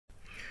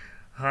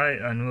Hi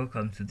and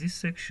welcome to this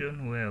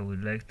section where I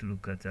would like to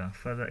look at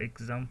further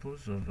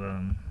examples of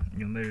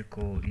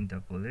numerical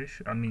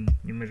interpolation,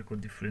 numerical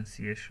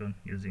differentiation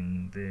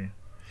using the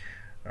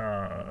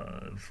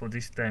for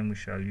this time we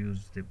shall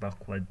use the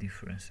backward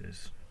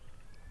differences.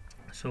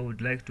 So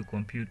we'd like to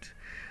compute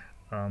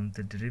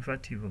the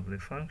derivative of the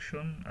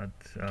function at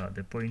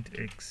the point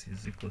x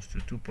is equals to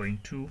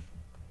 2.2.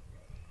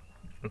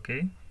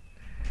 okay,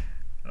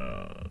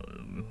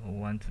 we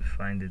want to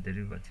find the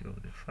derivative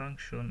of the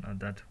function at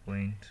that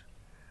point,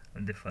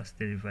 and the first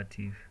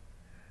derivative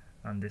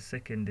and the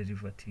second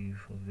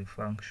derivative of the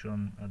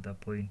function at the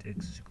point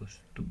x is equals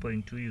to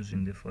 2.2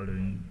 using the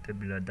following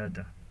tabular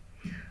data.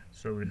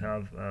 So we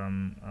have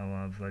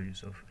our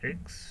values of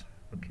x,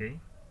 okay,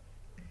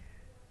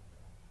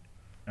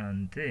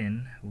 and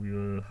then we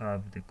will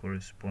have the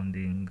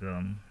corresponding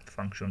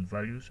function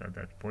values at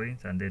that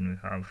point, and then we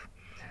have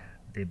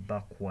the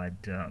backward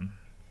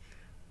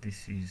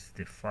this is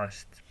the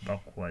first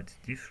backward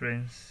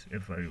difference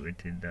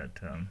evaluated at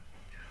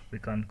we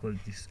can call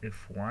this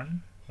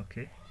f1,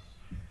 okay,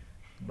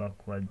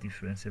 backward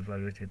difference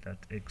evaluated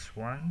at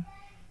x1,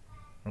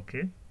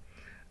 okay.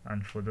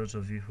 And for those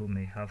of you who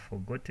may have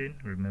forgotten,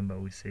 remember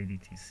we said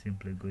it is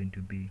simply going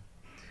to be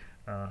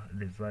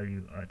the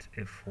value at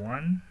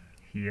f1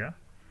 here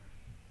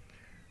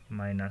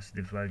minus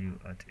the value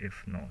at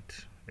f0,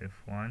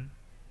 f1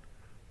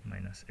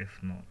 minus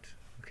f0,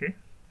 okay,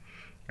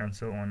 and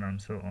so on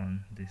and so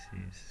on. This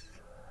is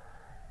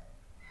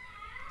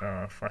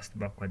first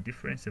backward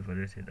difference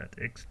evaluated at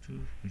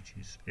x2, which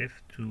is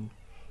f2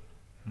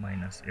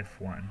 minus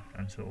f1,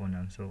 and so on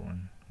and so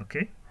on,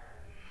 okay.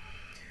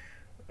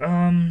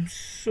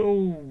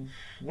 So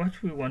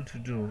what we want to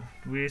do,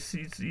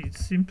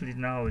 it's simply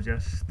now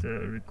just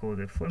recall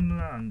the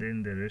formula, and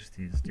then the rest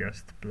is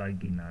just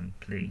plug in and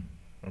play,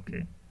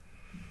 okay.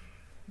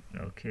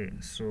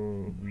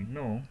 So we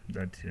know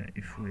that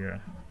if we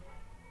are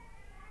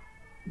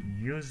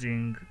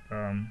using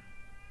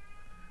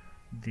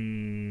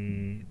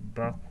the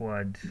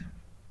backward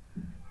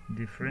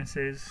difference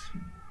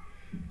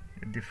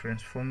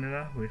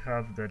formula, we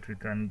have that we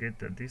can get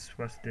this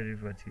first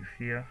derivative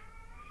here,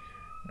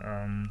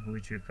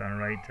 which we can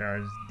write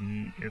as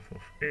df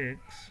of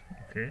x,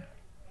 okay,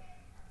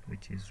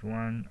 which is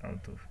 1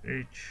 out of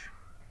h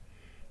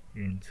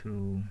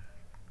into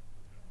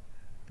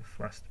the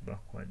first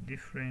backward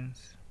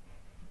difference,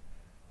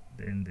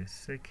 then the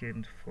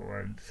second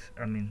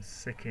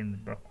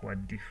second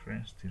backward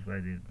difference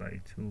divided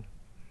by 2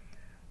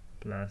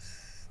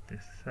 plus the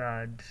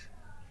third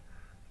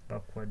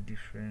backward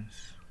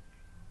difference,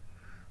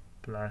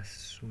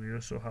 plus we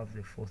also have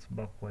the fourth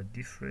backward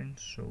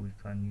difference, so we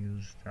can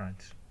use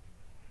that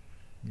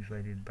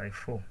divided by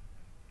 4.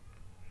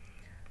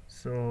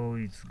 So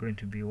it's going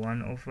to be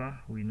 1 over,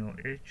 we know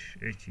h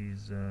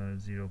is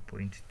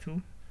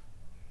 0.2,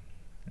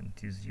 and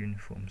it is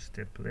uniform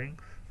step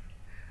length,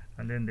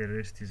 and then the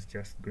rest is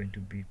just going to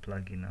be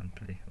plug in and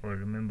play. Or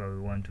remember, we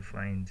want to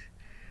find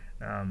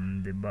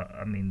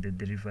the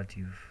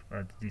derivative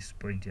at this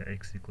point here,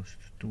 x equals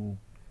to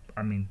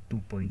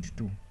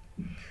 2.2.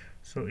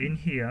 So in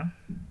here,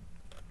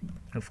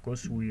 of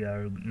course, we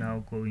are now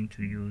going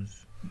to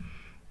use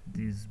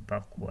these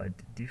backward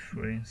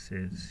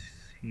differences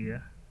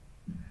here,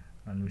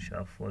 and we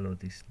shall follow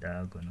this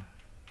diagonal,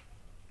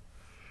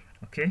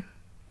 okay,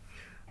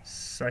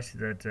 such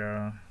that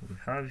we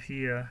have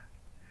here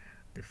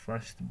the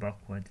first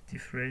backward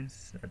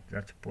difference at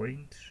that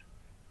point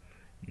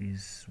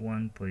is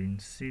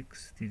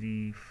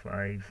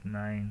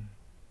 1.6359,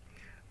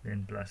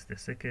 then plus the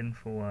second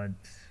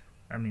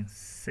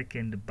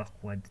second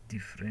backward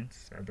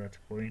difference at that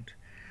point,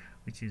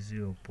 which is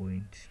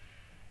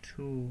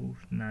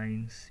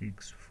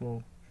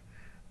 0.2964,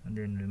 and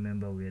then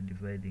remember we are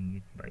dividing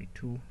it by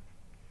 2,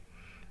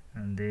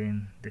 and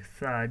then the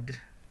third,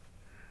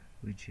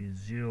 which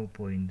is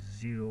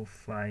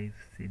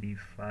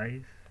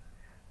 0.0535,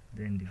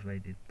 then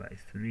divided by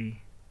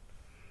 3,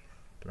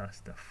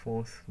 plus the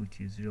fourth, which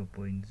is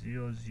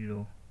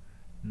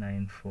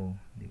 0.0094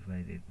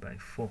 divided by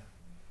 4.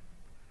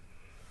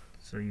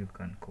 So you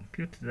can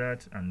compute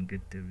that and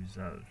get the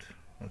result,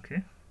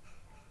 okay.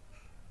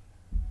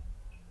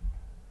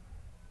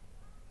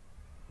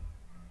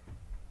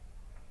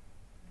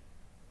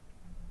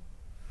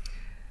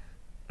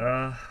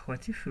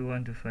 What if we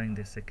want to find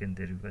the second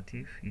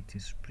derivative? It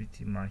is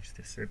pretty much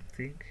the same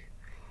thing.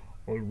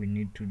 All we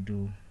need to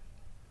do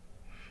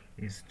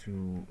is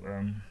to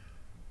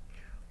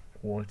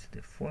quote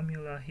the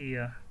formula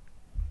here.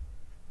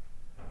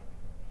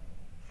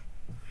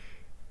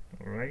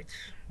 Alright,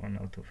 1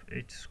 out of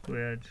h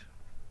squared,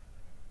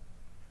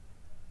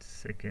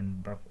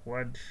 second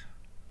backward,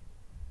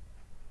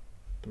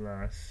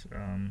 plus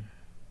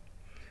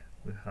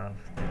we have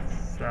the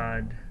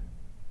third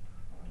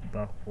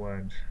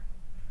backward,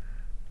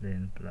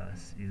 then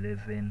plus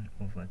 11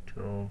 over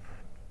 12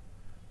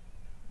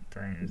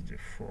 times the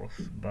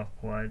fourth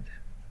backward.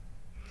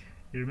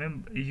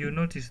 You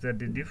notice that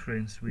the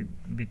difference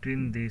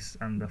between this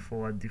and the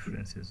forward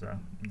differences are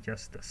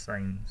just the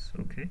signs,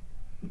 okay.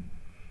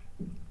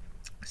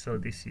 So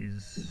this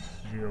is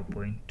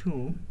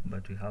 0.2,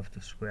 but we have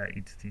to square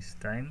it this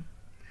time,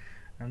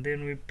 and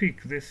then we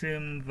pick the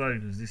same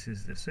values. This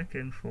is the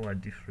second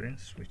forward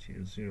difference, which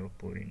is the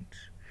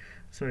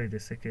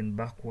second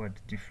backward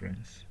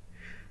difference.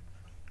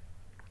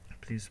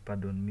 Please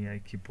pardon me, I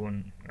keep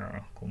on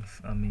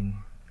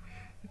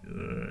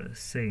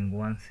saying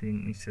one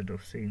thing instead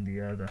of saying the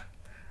other.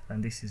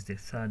 And this is the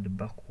third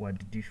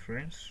backward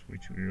difference,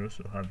 which we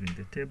also have in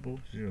the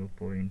table,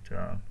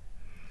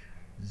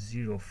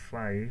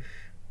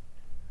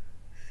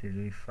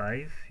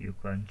 0.0535. You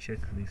can check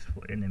this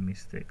for any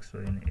mistakes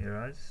or any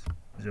errors.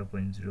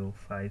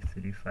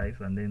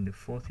 0.0535, and then the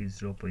fourth is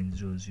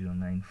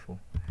 0.0094.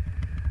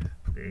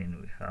 Then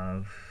we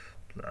have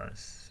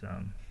plus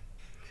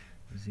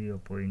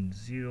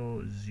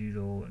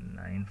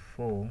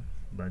 0.0094,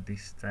 but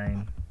this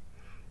time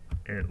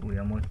we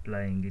are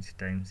multiplying it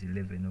times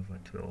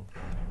 11/12.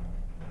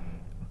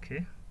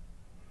 Okay,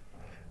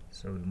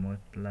 so we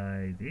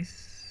multiply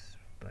this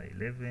by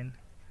 11,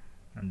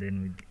 and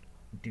then we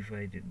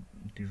divide it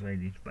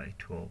by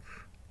 12.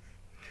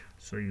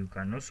 So you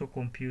can also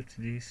compute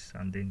this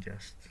and then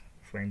just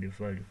find the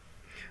value.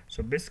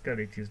 So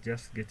basically it is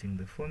just getting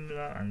the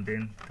formula, and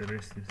then the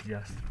rest is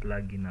just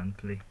plug in and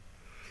play.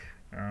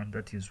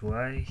 That is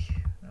why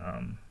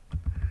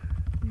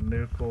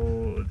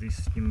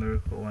this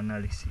numerical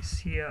analysis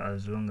here,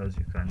 as long as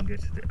you can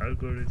get the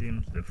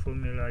algorithms, the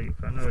formula, you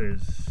can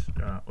always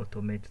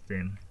automate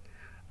them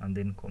and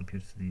then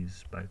compute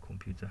these by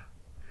computer.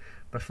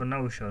 But for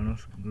now we shall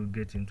not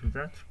get into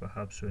that.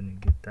 Perhaps when we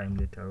get time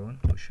later on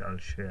we shall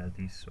share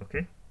this.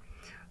 Okay,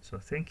 so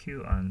thank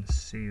you and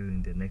see you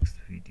in the next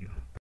video.